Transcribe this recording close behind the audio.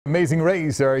Amazing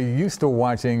Race are used to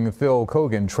watching Phil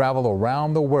Kogan travel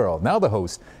around the world. Now the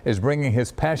host is bringing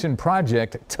his passion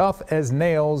project, Tough as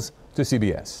Nails, to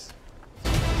CBS.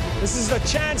 This is a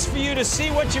chance for you to see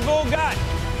what you've all got.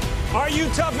 Are you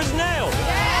tough as nails?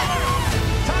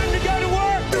 Yeah. Time to go to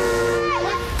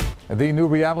work. The new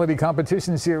reality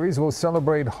competition series will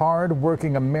celebrate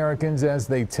hard-working Americans as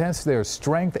they test their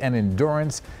strength and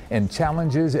endurance in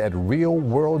challenges at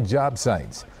real-world job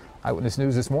sites. Eyewitness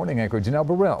News This Morning anchor Janelle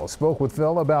Burrell spoke with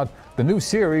Phil about the new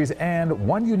series and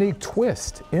one unique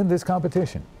twist in this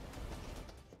competition.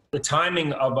 The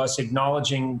timing of us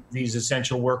acknowledging these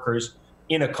essential workers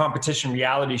in a competition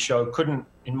reality show couldn't,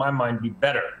 in my mind, be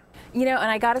better. You know,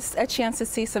 and I got a chance to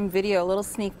see some video, a little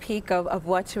sneak peek of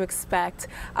what to expect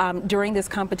during this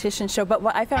competition show. But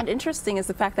what I found interesting is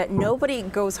the fact that nobody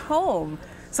goes home.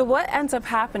 So what ends up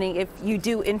happening if you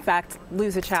do, in fact,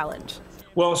 lose a challenge?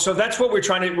 Well, so that's what we're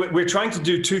trying to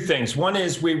do two things. One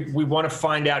is we want to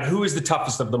find out who is the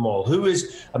toughest of them all, who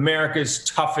is America's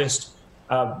toughest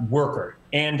worker.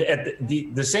 And at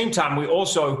the same time, we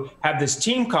also have this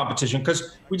team competition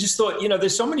because we just thought, you know,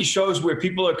 there's so many shows where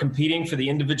people are competing for the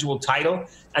individual title.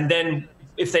 And then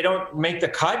if they don't make the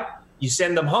cut, you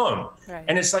send them home. Right.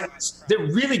 And it's like, they're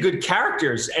really good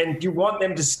characters and you want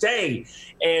them to stay.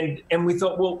 And we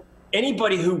thought, well,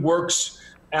 anybody who works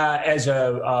as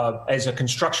a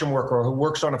construction worker or who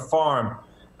works on a farm,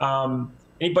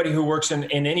 anybody who works in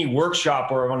any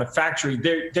workshop or on a factory,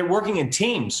 they're working in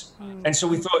teams. And so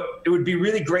we thought it would be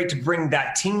really great to bring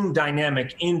that team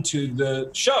dynamic into the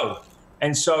show.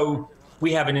 And so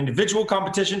we have an individual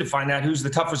competition to find out who's the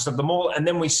toughest of them all. And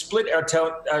then we split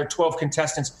our 12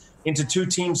 contestants into two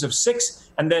teams of 6.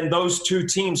 And then those two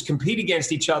teams compete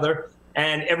against each other.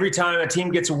 And every time a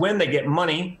team gets a win, they get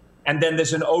money. And then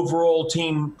there's an overall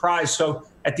team prize. So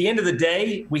at the end of the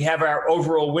day, we have our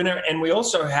overall winner and we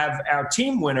also have our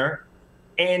team winner,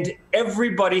 and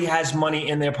everybody has money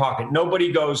in their pocket.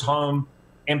 Nobody goes home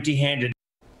empty-handed.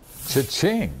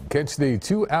 Cha-ching! Catch the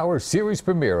 2-hour series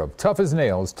premiere of Tough as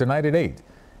Nails tonight at 8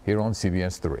 here on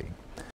CBS 3.